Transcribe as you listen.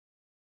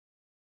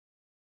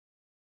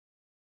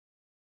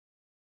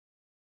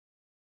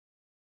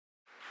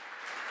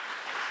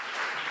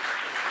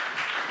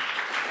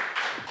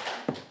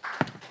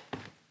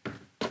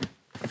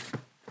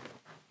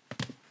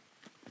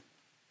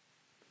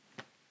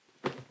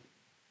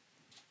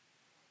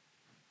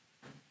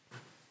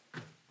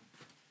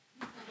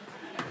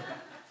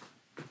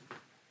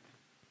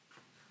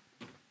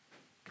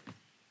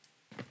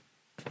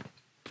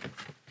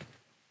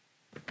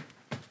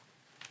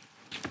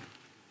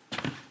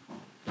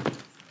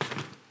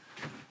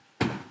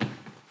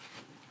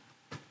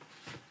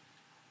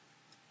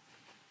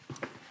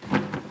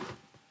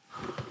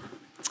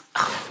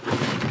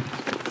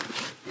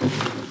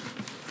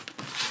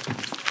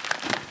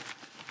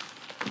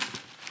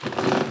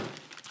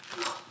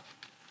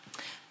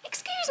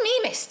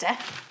mister?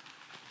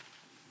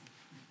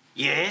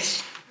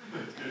 Yes?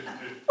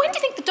 When do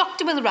you think the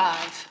doctor will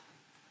arrive?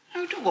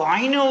 How do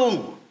I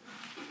know?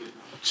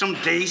 Some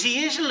days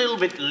he is a little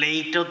bit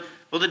late,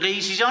 other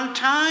days he's on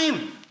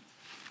time.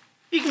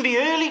 He can be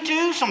early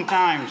too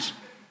sometimes.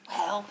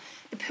 Well,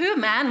 the poor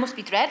man must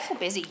be dreadful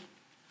busy.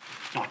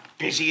 Not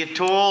busy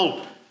at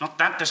all. Not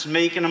that's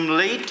making him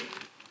late.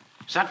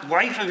 It's that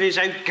wife of his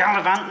out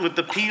gallivanting with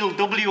the Peel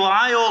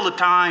WI all the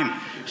time,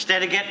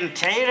 instead of getting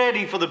tea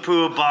ready for the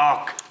poor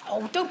bark.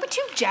 Oh, don't be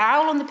too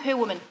jowl on the poor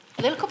woman.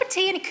 A little cup of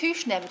tea and a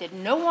couche never did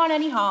no one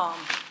any harm.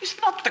 It's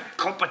not the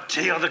cup of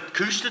tea or the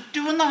couche that's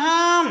doing the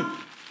harm.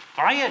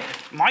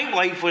 My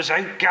wife was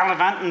out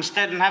gallivanting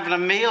instead of having a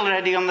meal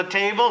ready on the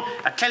table.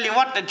 I tell you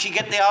what, did she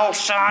get the old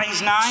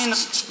size 9?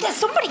 There's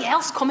somebody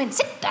else coming.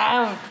 Sit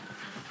down.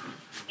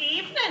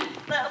 Evening.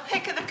 Little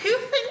pick of the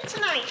coop in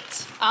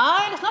tonight.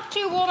 Aye, and it's not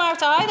too warm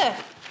out either.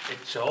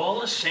 It's all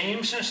the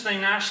same since they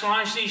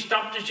nationalised these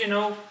doctors, you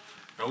know.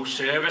 No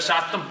service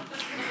at them.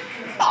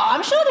 Oh,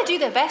 I'm sure they do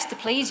their best to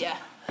please you.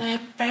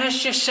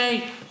 Best you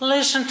say,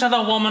 listen to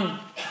the woman.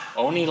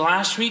 Only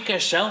last week her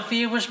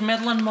selfie was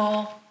middling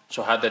more.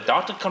 So had the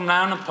doctor come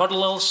round and put a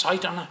little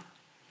sight on her.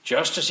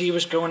 Just as he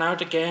was going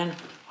out again,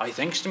 I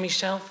thinks to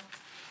myself,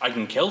 I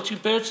can kill 2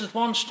 birds with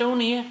 1 stone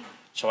here.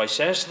 So I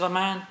says to the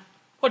man,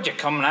 would you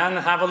come round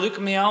and have a look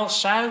at me old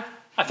sow?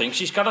 I think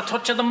she's got a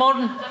touch of the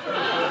modern.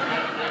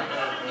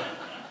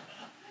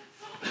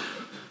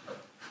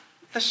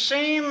 The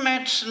same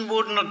medicine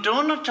wouldn't have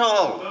done at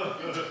all.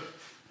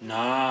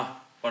 Nah,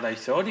 but I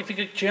thought if he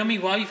could cure me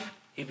wife,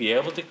 he'd be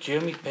able to cure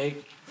me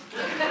pig.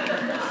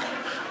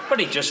 But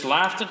he just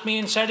laughed at me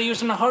and said he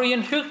was in a hurry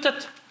and hooked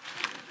it.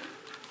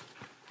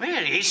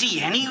 Where is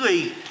he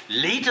anyway?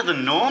 Later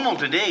than normal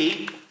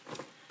today.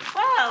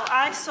 Well,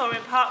 I saw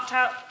him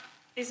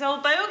his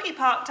old bogey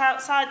parked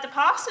outside the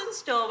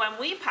parson's door when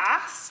we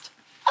passed.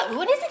 Oh,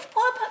 and is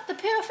the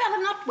poor fellow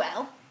not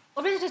well?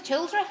 Or is it a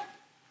children?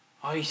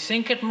 I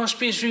think it must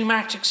be his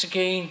rheumatics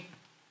again.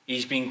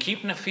 He's been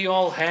keeping a few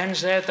old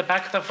hens there at the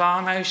back of the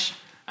farmhouse,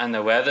 and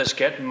the weather's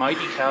getting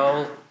mighty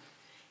cold.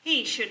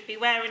 He should be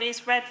wearing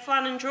his red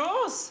flannel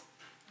drawers.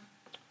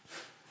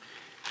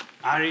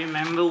 I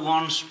remember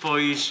once,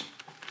 boys,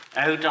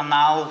 out on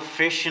owl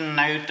fishing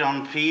out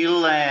on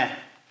Peel there,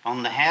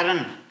 on the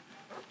Heron.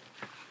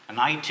 And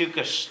I took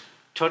a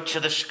touch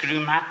of the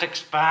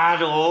screwmatics,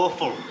 bad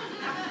awful.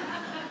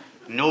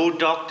 No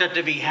doctor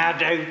to be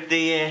had out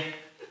there.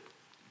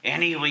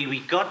 Anyway, we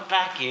got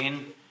back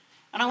in,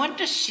 and I went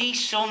to see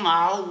some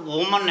old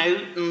woman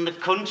out in the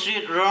country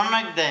at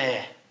Runnock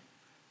there.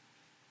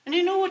 And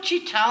you know what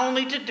she told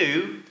me to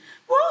do?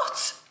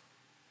 What?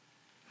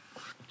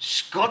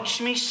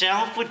 Scotch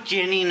myself with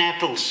Jenny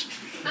Nettles.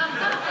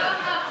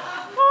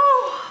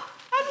 Oh,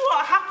 and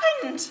what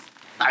happened?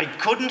 I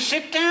couldn't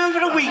sit down for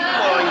a week,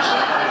 boys.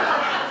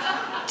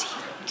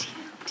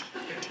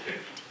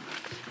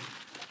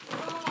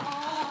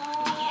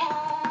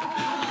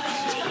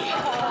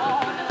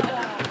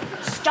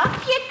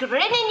 Stop your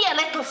grinning, you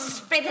little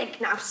spittock.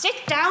 Now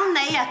sit down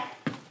there.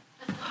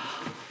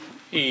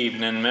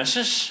 Evening,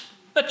 missus.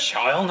 The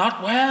child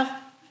not well?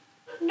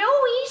 No,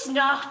 he's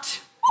not.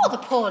 Oh, the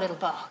poor little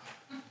bog.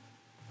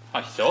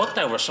 I thought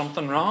there was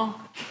something wrong.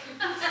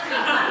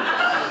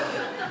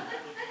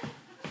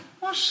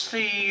 What's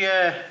the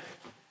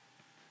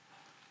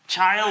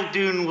child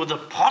doing with a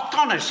pot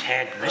on his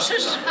head,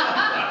 missus?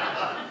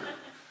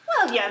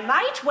 Well, you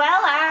might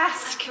well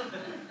ask.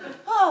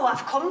 Oh,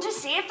 I've come to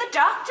see if the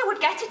doctor would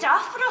get it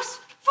off for us,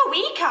 for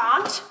we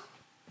can't.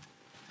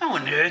 How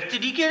on earth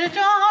did he get it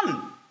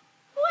on?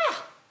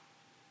 Well,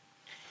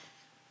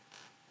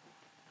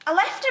 I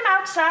left him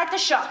outside the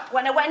shop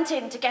when I went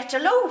in to get a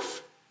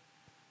loaf.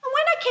 And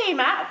when I came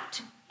out,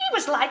 he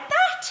was like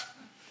that.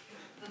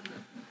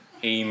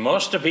 He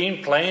must have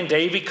been playing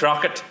Davy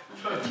Crockett.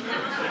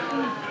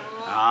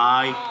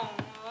 Aye.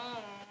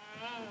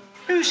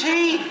 Who's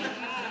he?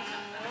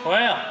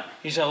 Well,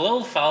 he's a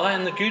little fella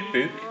in the good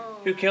book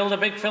who killed a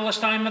big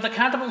Philistine with a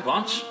catapult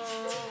once.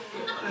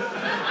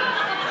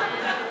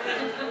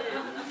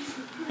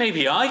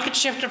 Maybe I could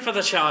shift it for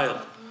the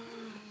child.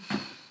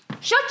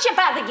 Shut your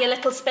bother, you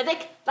little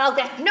spittock. I'll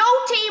get no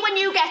tea when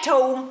you get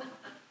home.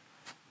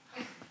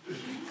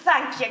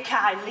 Thank you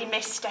kindly,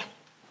 mister.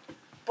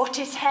 But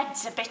his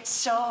head's a bit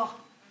sore.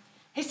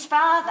 His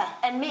father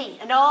and me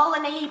and all the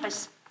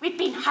neighbours, we've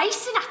been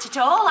hicing at it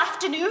all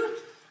afternoon,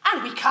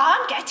 and we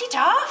can't get it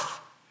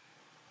off.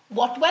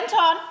 What went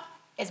on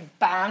is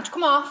bound to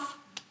come off.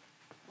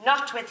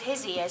 Not with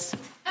his ears.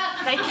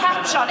 They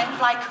catch on it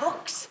like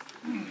hooks.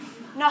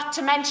 Not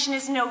to mention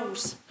his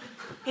nose.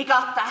 He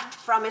got that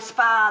from his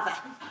father.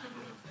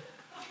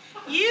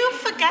 You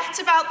forget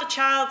about the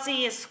child's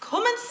ears.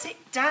 Come and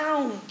sit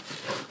down.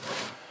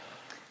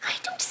 I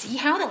don't see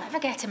how they'll ever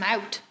get him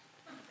out.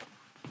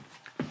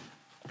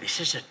 This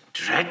is a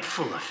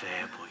dreadful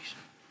affair, boys.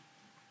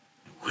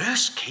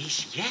 Worst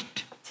case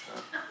yet.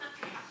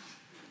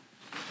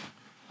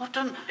 What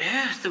on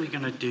earth are we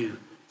going to do?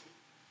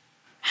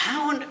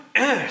 How on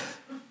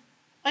earth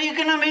Are you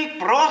going to make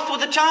broth with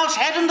the child's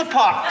head in the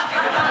pot?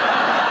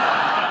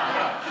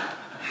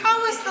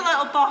 How is the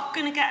little bop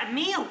going to get a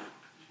meal?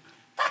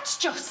 That's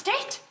just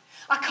it.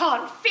 I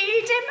can't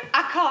feed him.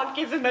 I can't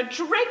give him a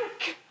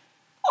drink.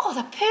 Oh,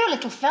 the poor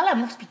little fella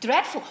must be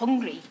dreadful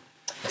hungry.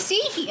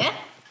 See here,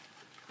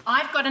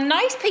 I've got a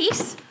nice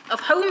piece of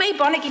homemade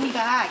bonnet in my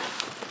bag.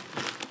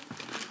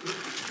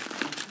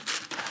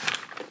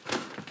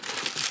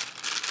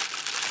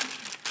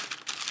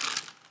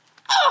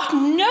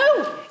 Oh,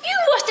 no! You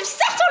must have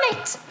sat on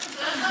it!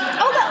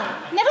 Oh,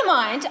 well, never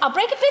mind. I'll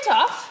break a bit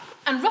off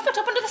and rough it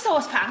up under the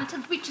saucepan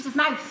until it reaches his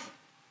mouth.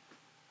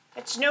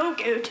 It's no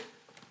good.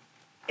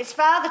 His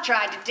father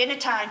tried at dinner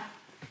time.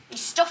 He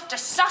stuffed a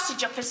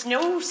sausage up his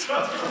nose.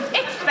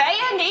 It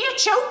fair near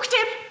choked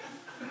him.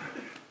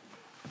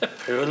 The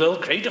poor little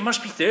creature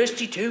must be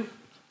thirsty too.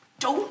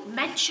 Don't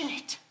mention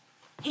it.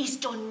 He's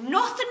done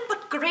nothing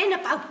but grin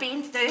about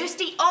being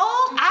thirsty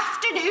all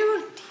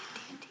afternoon.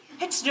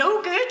 It's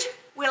no good.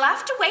 We'll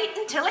have to wait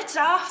until it's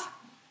off.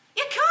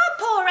 You can't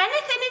pour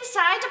anything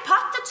inside a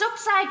pot that's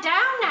upside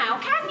down now,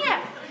 can you?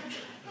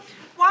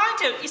 Why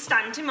don't you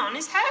stand him on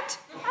his head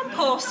and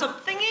pour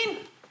something in?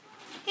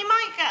 He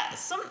might get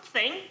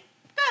something,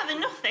 better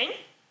than nothing.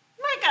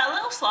 He might get a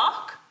little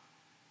slock.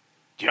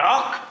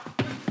 Jock?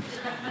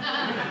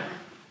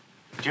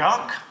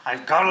 Jock,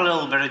 I've got a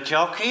little bit of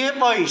jock here,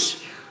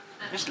 boys.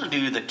 This'll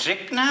do the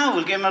trick now.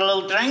 We'll give him a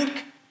little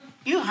drink.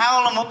 You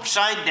howl him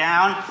upside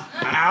down,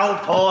 and I'll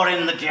pour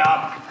in the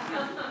jock.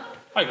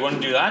 I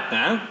wouldn't do that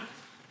now.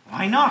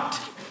 Why not?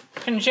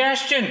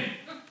 Congestion.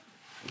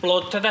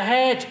 Blood to the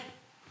head.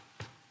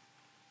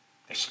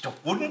 This stuff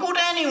wouldn't go to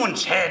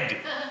anyone's head.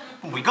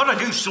 We got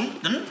to do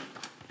something.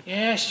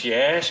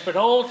 Yes, but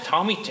old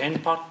Tommy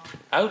Tinpot,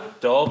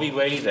 out Dalby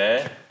way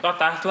there, got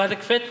the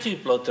athletic fit to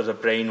blood to the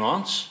brain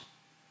once.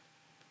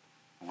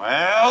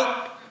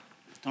 Well,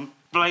 don't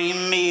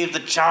blame me if the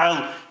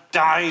child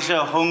dies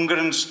of hunger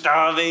and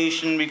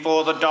starvation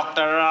before the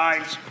doctor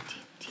arrives.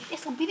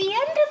 This'll be the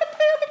end of the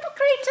poor little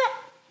creature.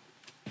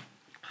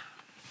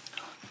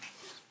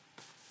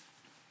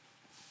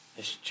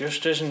 This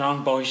just isn't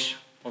on, boys.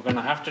 We're going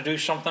to have to do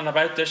something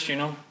about this, you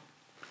know.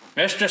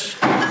 Mistress,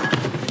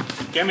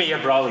 give me your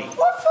brolly.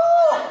 What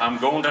for? I'm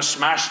going to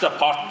smash the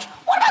pot.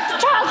 What about the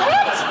child's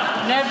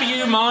head? Never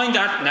you mind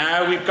that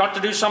now. We've got to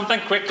do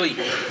something quickly.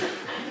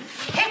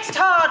 It's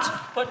hard,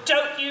 but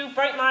don't you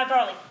break my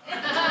brolly.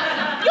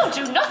 You'll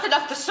do nothing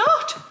of the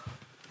sort.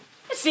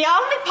 It's the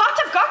only pot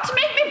I've got to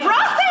make me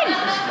broth in.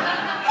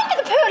 Think of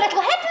the poor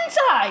little head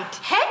inside.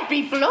 Head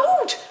be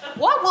blowed.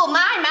 What will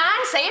my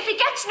man say if he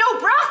gets no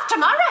broth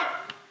tomorrow?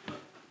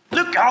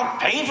 Look, I'll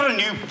pay for a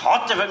new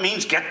pot if it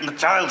means getting the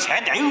child's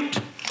head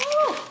out.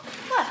 Oh,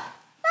 well,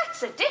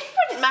 that's a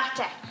different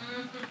matter.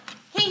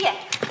 Here,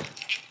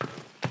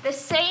 the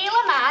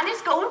sailor man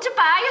is going to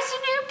buy us a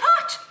new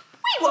pot.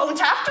 We won't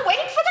have to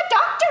wait for the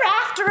doctor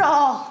after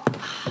all.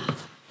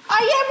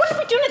 Oh, yeah, what if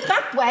we do it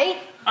that way?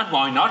 And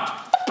why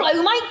not? The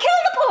blow might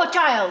kill the poor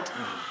child.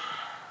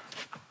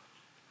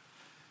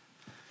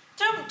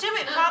 Don't do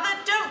it, Father,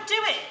 don't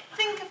do it.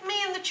 Think of me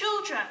and the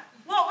children.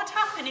 What would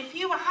happen if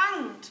you were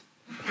hanged?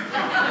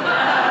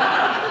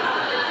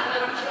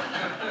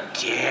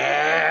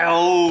 Yeah,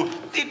 oh,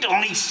 they'd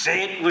only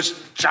say it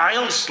was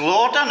child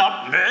slaughter,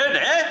 not murder.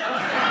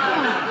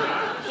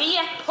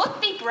 Here,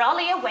 put the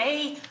brolly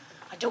away.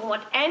 I don't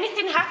want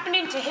anything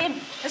happening to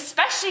him,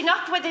 especially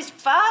not with his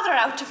father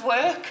out of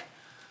work.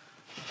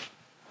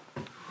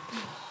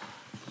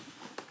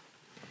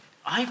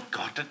 I've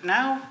got it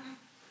now.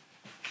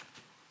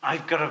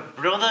 I've got a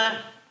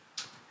brother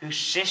whose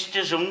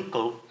sister's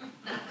uncle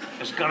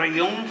has got a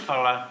young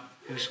fella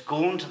who's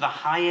going to the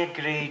higher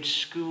grade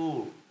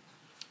school.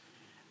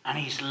 And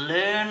he's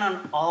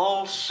learning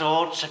all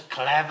sorts of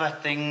clever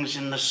things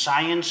in the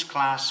science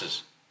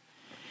classes.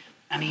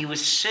 And he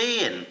was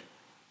saying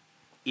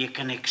you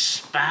can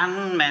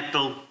expand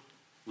metal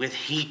with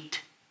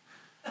heat.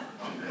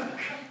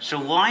 So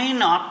why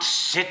not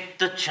sit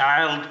the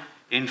child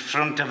in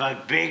front of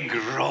a big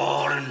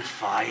roaring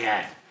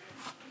fire?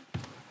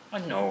 Oh,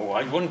 no,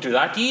 I wouldn't do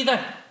that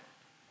either.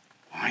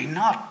 Why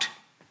not?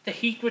 The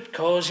heat would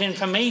cause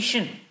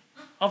inflammation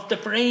of the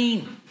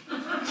brain.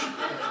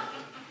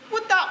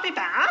 Would that be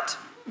bad?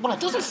 Well,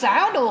 it doesn't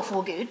sound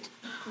awful good.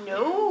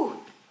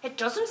 No, it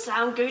doesn't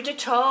sound good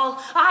at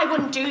all. I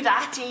wouldn't do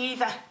that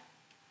either.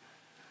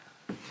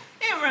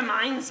 It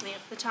reminds me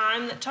of the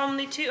time that Tom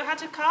Toot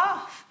had a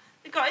calf.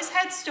 They got his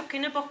head stuck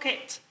in a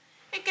bucket.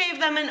 It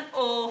gave them an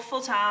awful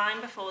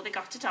time before they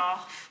got it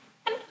off.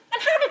 And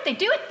how did they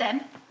do it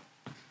then?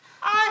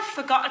 I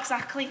forgot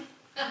exactly.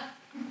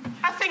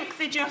 I think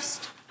they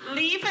just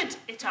levered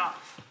it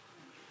off.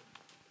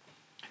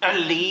 A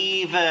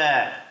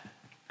lever.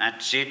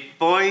 That's it,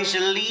 boys, a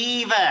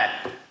lever.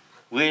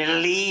 We'll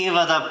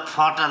lever the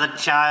pot of the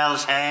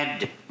child's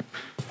head.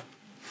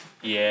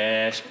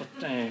 Yes,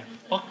 but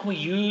what can we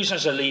use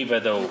as a lever,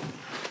 though?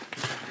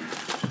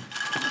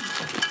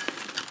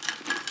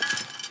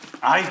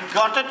 I've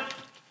got it.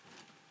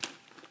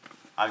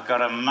 I've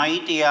got a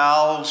mighty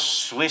old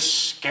Swiss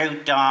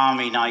Scout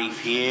Army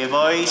knife here,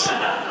 boys.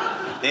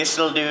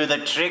 This'll do the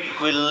trick.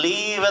 We'll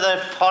lever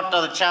the pot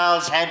of the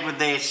child's head with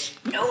this.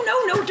 No,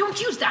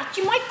 don't use that.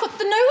 You might cut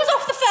the nose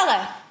off the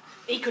fella.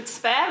 He could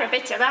spare a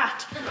bit of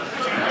that.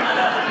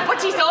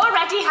 But he's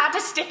already had a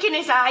stick in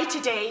his eye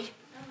today.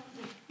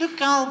 Look,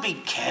 I'll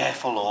be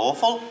careful,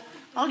 awful.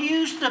 I'll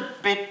use the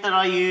bit that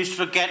I used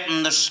for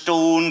getting the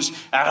stones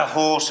out of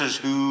horses'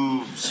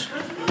 hooves.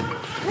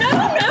 No,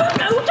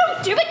 don't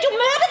do it. You'll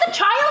murder the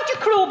child, you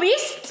cruel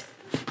beast.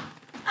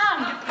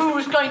 And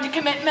who's going to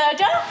commit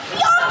murder?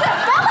 Yonder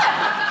fella,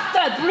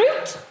 the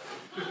brute.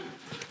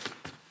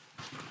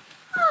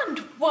 And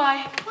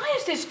why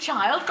has this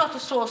child got a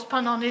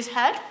saucepan on his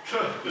head?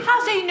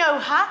 Has he no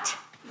hat?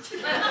 Do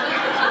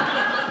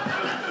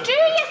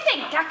you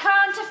think I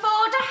can't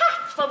afford a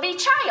hat for me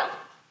child?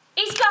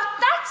 He's got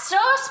that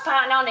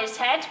saucepan on his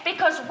head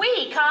because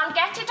we can't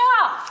get it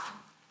off.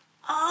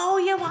 Oh,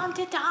 you want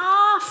it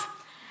off?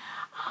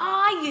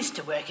 I used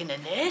to work in a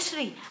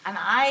nursery and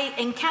I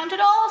encountered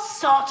all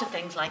sorts of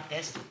things like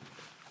this.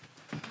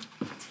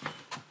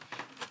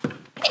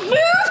 It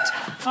moved.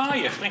 Oh,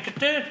 you think it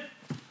did?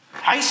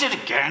 Ice it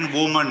again,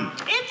 woman.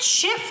 It's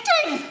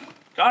shifting.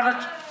 Got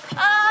it?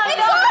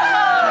 It's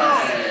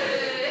off.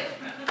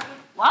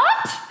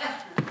 What?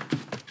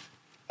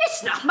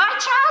 It's not my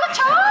child at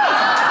all.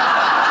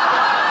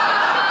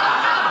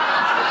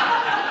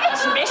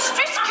 It's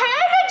Mistress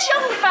Courage,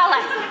 young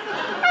fella.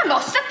 I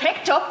must have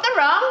picked up the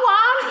wrong one.